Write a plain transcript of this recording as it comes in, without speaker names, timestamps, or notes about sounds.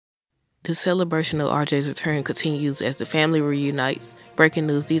The celebration of RJ's return continues as the family reunites. Breaking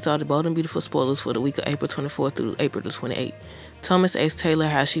news, these are the bold and beautiful spoilers for the week of April 24th through April the 28th. Thomas asks Taylor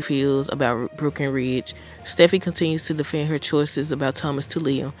how she feels about Brooke and Ridge. Steffi continues to defend her choices about Thomas to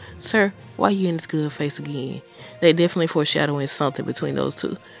Liam. Sir, why you in this good face again? They definitely foreshadowing something between those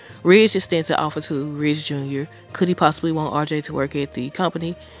two. Ridge extends an offer to Ridge Jr. Could he possibly want RJ to work at the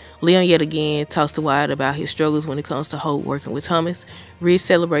company? Leon yet again talks to Wyatt about his struggles when it comes to Hope working with Thomas. Ridge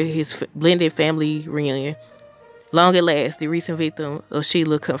celebrated his blended family reunion. Long at last, the recent victim of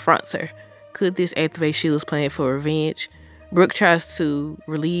Sheila confronts her. Could this activate Sheila's plan for revenge? Brooke tries to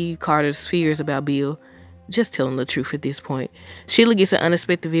relieve Carter's fears about Bill, just telling the truth at this point. Sheila gets an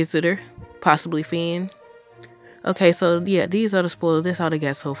unexpected visitor, possibly Finn. Okay, so yeah, these are the spoilers. That's all they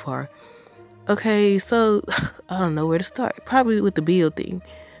got so far. Okay, so I don't know where to start. Probably with the Bill thing.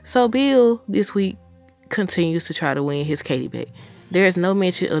 So Bill this week continues to try to win his Katie back. There is no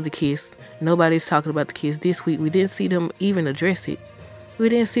mention of the kiss. Nobody's talking about the kiss this week. We didn't see them even address it.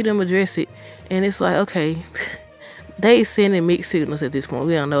 And it's like, okay, they sending mixed signals at this point.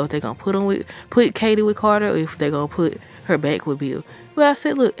 We don't know if they're gonna put Katie with Carter or if they're gonna put her back with Bill. But I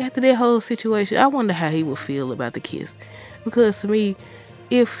said, look, after that whole situation, I wonder how he would feel about the kiss. Because to me,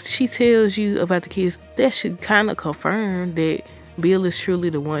 if she tells you about the kiss, that should kind of confirm that Bill is truly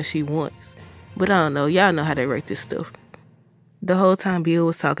the one she wants. But I don't know. Y'all know how they write this stuff. The whole time Bill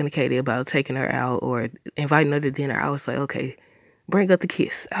was talking to Katie about taking her out or inviting her to dinner, I was like, okay, bring up the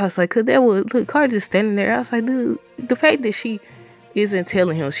kiss. I was like, cause that was, look, Carter just standing there. I was like, dude, the fact that she isn't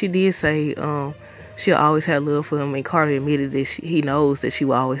telling him, she did say she'll always have love for him, and Carter admitted that he knows that she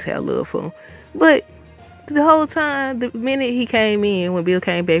will always have love for him. But the whole time, the minute he came in, when Bill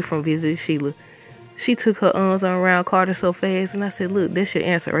came back from visiting Sheila, she took her arms around Carter so fast, and I said, look, that's your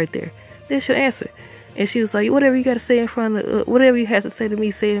answer right there. That's your answer. And she was like, whatever you got to say in front of, whatever you have to say to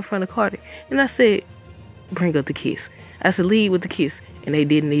me, say it in front of Carter. And I said, bring up the kiss. I said, lead with the kiss. And they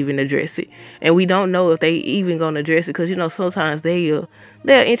didn't even address it. And we don't know if they even going to address it because, you know, sometimes they'll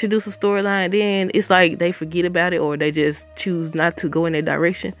introduce a storyline, then it's like they forget about it or they just choose not to go in that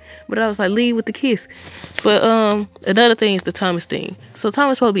direction. But I was like, lead with the kiss. But another thing is the Thomas thing. So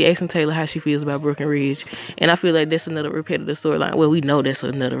Thomas supposed to be asking Taylor how she feels about Brooke and Ridge. And I feel like that's another repetitive storyline. Well, we know that's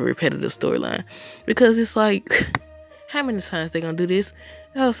another repetitive storyline. Because it's like, how many times they going to do this?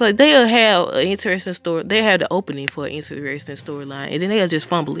 I was like, they'll have an interesting story. They have the opening for an interesting storyline, and then they'll just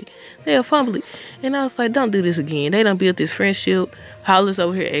fumble it. And I was like, don't do this again. They done built this friendship. Hollis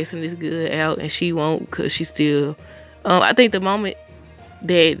over here asking this good out, and she won't because she still... I think the moment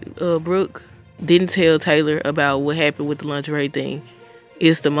that Brooke didn't tell Taylor about what happened with the lingerie thing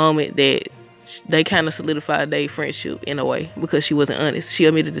is the moment that they kind of solidified their friendship in a way because she wasn't honest. She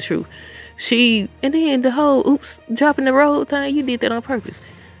admitted the truth. And then the whole dropping the road thing, you did that on purpose.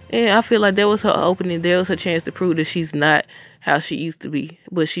 And I feel like that was her opening. There was her chance to prove that she's not how she used to be,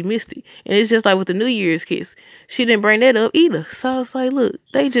 but she missed it. And it's just like with the New Year's kiss. She didn't bring that up either. So I was like, look,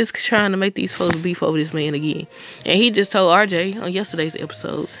 they just trying to make these folks beef over this man again. And he just told RJ on yesterday's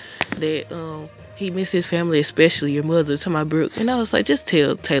episode that he missed his family, especially your mother, to my Brooke. And I was like, just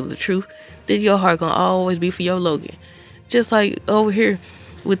tell Taylor the truth. That your heart gonna always be for your Logan. Just like over here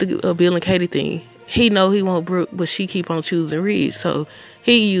with the Bill and Katie thing. He know he want Brooke, but she keep on choosing Reed. So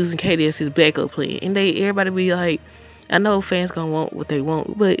he using Katie as his backup plan. And everybody be like, I know fans gonna want what they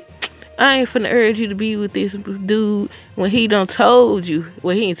want, but I ain't finna urge you to be with this dude when he done told you.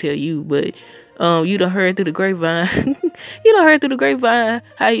 Well, he ain't tell you, but you done heard through the grapevine. You done heard through the grapevine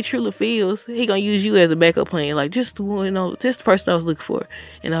how he truly feels. He gonna use you as a backup plan, like just the person I was looking for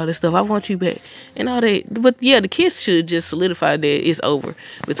and all this stuff. I want you back and all that. But yeah, the kiss should just solidify that it's over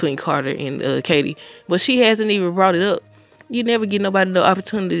between Carter and Katie. But she hasn't even brought it up. You never give nobody the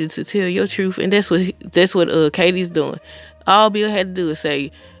opportunity to tell your truth, and that's what Katie's doing. All Bill had to do is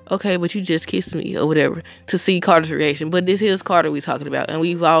say, okay, but you just kissed me or whatever, to see Carter's reaction. But this is Carter we talking about, and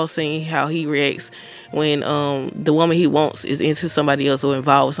we've all seen how he reacts when the woman he wants is into somebody else or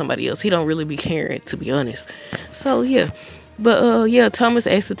involved with somebody else. He don't really be caring, to be honest. So yeah, but yeah, Thomas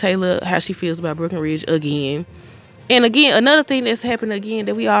asked Taylor how she feels about Brooke and Ridge again. And again, another thing that's happened again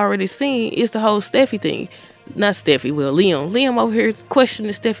that we already seen is the whole Steffi thing. Not Steffi, well, Liam. Liam over here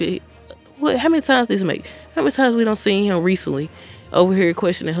questioning Steffi. How many times this make? How many times we don't seen him recently over here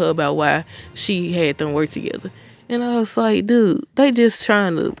questioning her about why she had them work together? And I was like, dude, they just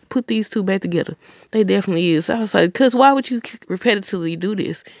trying to put these two back together. They definitely is. I was like, because why would you repetitively do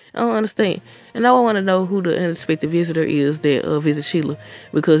this? I don't understand. And I want to know who the unexpected visitor is that visit Sheila.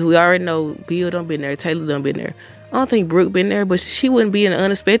 Because we already know Bill done been there, Taylor done been there. I don't think Brooke been there, but she wouldn't be an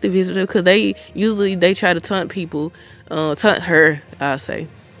unexpected visitor because they usually try to taunt people, taunt her, I'll say.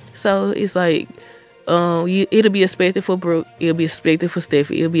 So it's like, it'll be expected for Brooke, it'll be expected for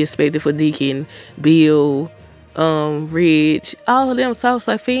Steffi, it'll be expected for Deacon, Bill, Ridge, all of them.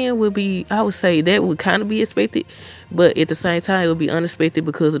 Southside fan would be, I would say that would kind of be expected, but at the same time, it would be unexpected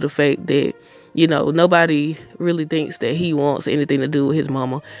because of the fact that, nobody really thinks that he wants anything to do with his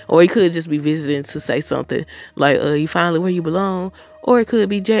mama. Or he could just be visiting to say something like, you finally where you belong. Or it could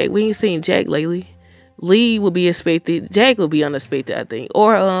be Jack. We ain't seen Jack lately. Lee will be expected. Jack will be unexpected, I think.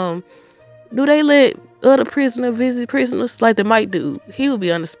 Or, do they let other prisoners visit prisoners like the Mike dude? He would be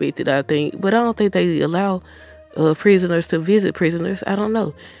unexpected, I think. But I don't think they allow prisoners to visit prisoners. I don't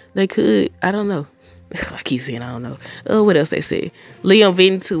know. They could. I don't know. I keep saying I don't know. What else they said? Liam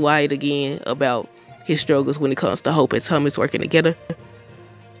vented to Wyatt again about his struggles when it comes to Hope and Thomas working together.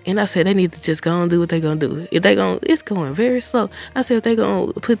 And I said they need to just go and do what they're gonna do. If they gonna, it's going very slow. I said if they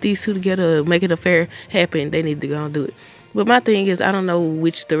gonna put these two together, make it a fair happen, they need to go and do it. But my thing is, I don't know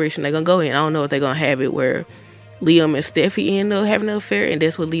which direction they're gonna go in. I don't know if they're gonna have it where Liam and Steffi end up having an affair, and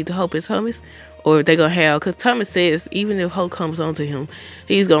that's what leads to Hope and Thomas, or if they're gonna have, because Thomas says even if Hope comes on to him,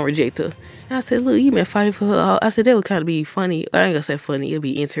 he's gonna reject her. And I said, look, you been fighting for her. I said that would kind of be funny. I ain't gonna say funny. It'd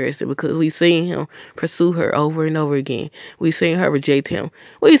be interesting because we've seen him pursue her over and over again. We've seen her reject him.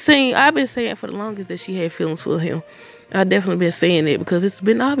 I've been saying for the longest that she had feelings for him. I definitely been saying it because it's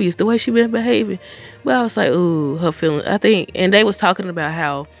been obvious the way she been behaving. But I was like, ooh, her feelings. I think, and they was talking about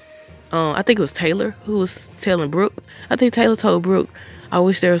how, I think it was Taylor who was telling Brooke. I think Taylor told Brooke, I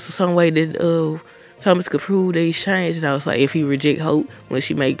wish there was some way that Thomas could prove that he's changed. And I was like, if he reject Hope when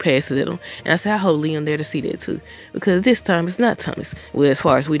she make passes at him. And I said, I hope Liam there to see that too. Because this time it's not Thomas. Well, as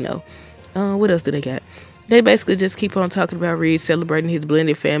far as we know. What else do they got? They basically just keep on talking about Reed celebrating his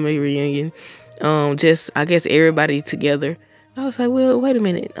blended family reunion. Just, I guess, everybody together. I was like, well, wait a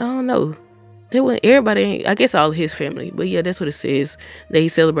minute. I don't know. Everybody, I guess all of his family. But yeah, that's what it says. That he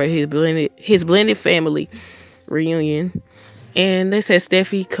celebrated his blended family reunion. And they said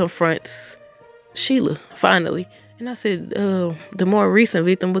Steffi confronts Sheila, finally. And I said, the more recent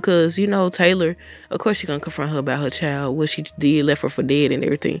victim, because, Taylor, of course she's going to confront her about her child, what she did, left her for dead and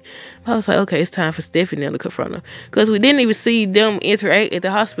everything. I was like, okay, it's time for Steffi now to confront her. Because we didn't even see them interact at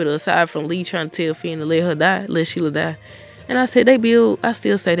the hospital, aside from Lee trying to tell Finn to let Sheila die. And I said, I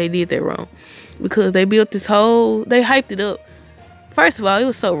still say they did that wrong. Because they built they hyped it up. First of all, it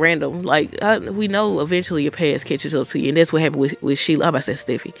was so random. Like, we know eventually your past catches up to you. And that's what happened with Sheila. I'm about to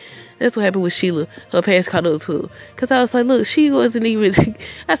say Steffi. That's what happened with Sheila. Her past caught up to her. Because I was like, look, she wasn't even...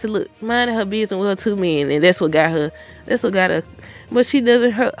 I said, look, minding her business with her two men. And that's what got her... But she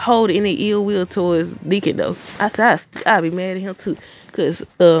doesn't hold any ill will towards Deacon, though. I said, I'd be mad at him, too. Because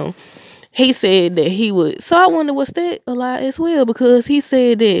he said that he would... So I wonder, was that a lie as well? Because he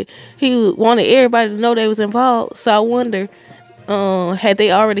said that he wanted everybody to know they was involved. So I wonder... had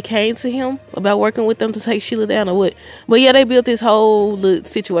they already came to him about working with them to take Sheila down or what? But yeah, they built this whole little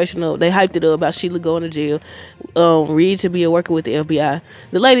situation up. They hyped it up about Sheila going to jail. Reed to be working with the FBI.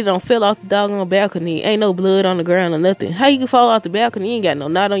 The lady don't fell off the doggone balcony. Ain't no blood on the ground or nothing. How you can fall off the balcony? You ain't got no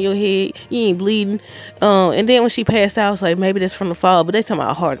knot on your head. You ain't bleeding. And then when she passed out, I was like, maybe that's from the fall. But they talking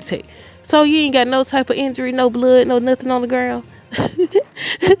about a heart attack. So you ain't got no type of injury, no blood, no nothing on the ground.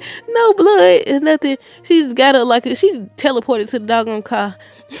 No blood and nothing. She just got up she teleported to the doggone car.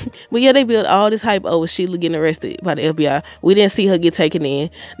 But yeah, they built all this hype over Sheila getting arrested by the FBI. We didn't see her get taken in.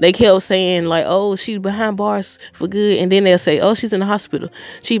 They kept saying like, oh, she's behind bars for good, and then they'll say, oh, she's in the hospital.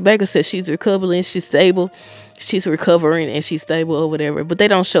 Chief Baker said she's recovering, she's stable, she's recovering and she's stable or whatever. But they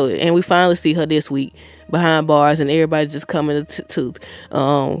don't show it, and we finally see her this week behind bars, and everybody just coming to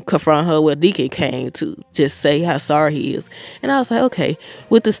confront her. Well, Deacon came to just say how sorry he is. And I was like, okay,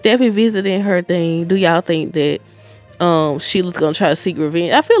 with the Steffi visiting her thing, do y'all think that Sheila's gonna try to seek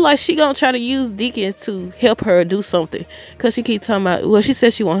revenge? I feel like she gonna try to use Deacon to help her do something, because she keep talking about, well, she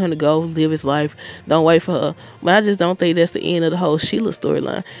said she want him to go live his life, don't wait for her. But I just don't think that's the end of the whole Sheila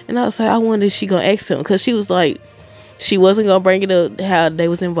storyline. And I was like, I wonder if she gonna ask him, because she was like, she wasn't gonna bring it up how they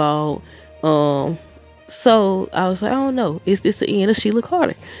was involved. So I was like, I don't know, is this the end of Sheila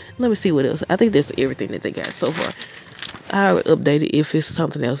Carter? Let me see what else. I think that's everything that they got so far. I'll update it if it's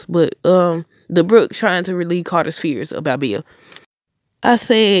something else. But the Brooke trying to relieve Carter's fears about Bill. I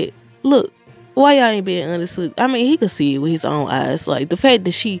said, look, why y'all ain't being honest with... I mean, he could see it with his own eyes. Like, the fact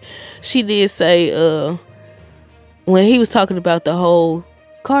that she did say, when he was talking about the whole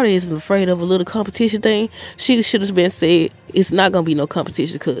Carter isn't afraid of a little competition thing. She should have been said, it's not going to be no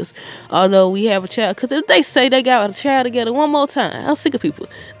competition because although we have a child, because if they say they got a child together one more time, I'm sick of people.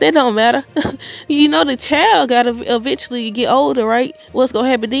 That don't matter. You know the child got to eventually get older, right? What's going to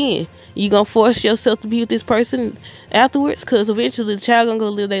happen then? You going to force yourself to be with this person afterwards? Because eventually the child going to go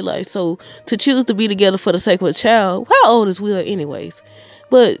live their life. So to choose to be together for the sake of a child, how old is Will anyways?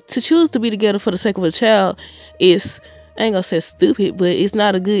 But to choose to be together for the sake of a child is, I ain't gonna say stupid, but it's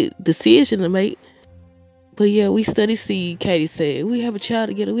not a good decision to make. But yeah, we study see, Katie said, we have a child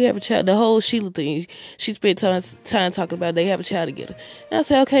together, we have a child. The whole Sheila thing, she spent time talking about they have a child together. And I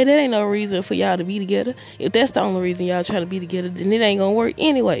said, okay, that ain't no reason for y'all to be together. If that's the only reason y'all trying to be together, then it ain't gonna work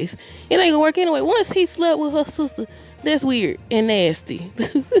anyways. It ain't gonna work anyway. Once he slept with her sister, that's weird and nasty.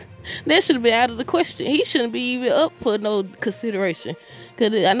 That should have been out of the question. He shouldn't be even up for no consideration.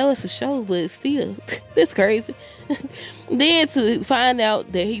 Because I know it's a show, but still, that's crazy. Then to find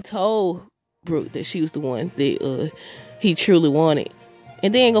out that he told Brooke that she was the one that he truly wanted,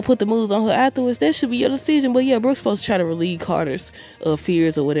 and then gonna put the moves on her afterwards, that should be your decision. But yeah, Brooke's supposed to try to relieve Carter's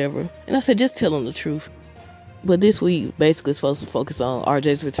fears or whatever. And I said, just tell him the truth. But this week, basically supposed to focus on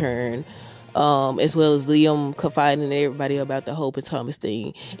RJ's return, as well as Liam confiding in everybody about the Hope and Thomas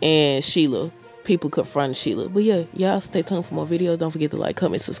thing, and Sheila. People confronting Sheila. But yeah, y'all stay tuned for more videos. Don't forget to like,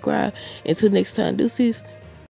 comment, subscribe. Until next time, deuces.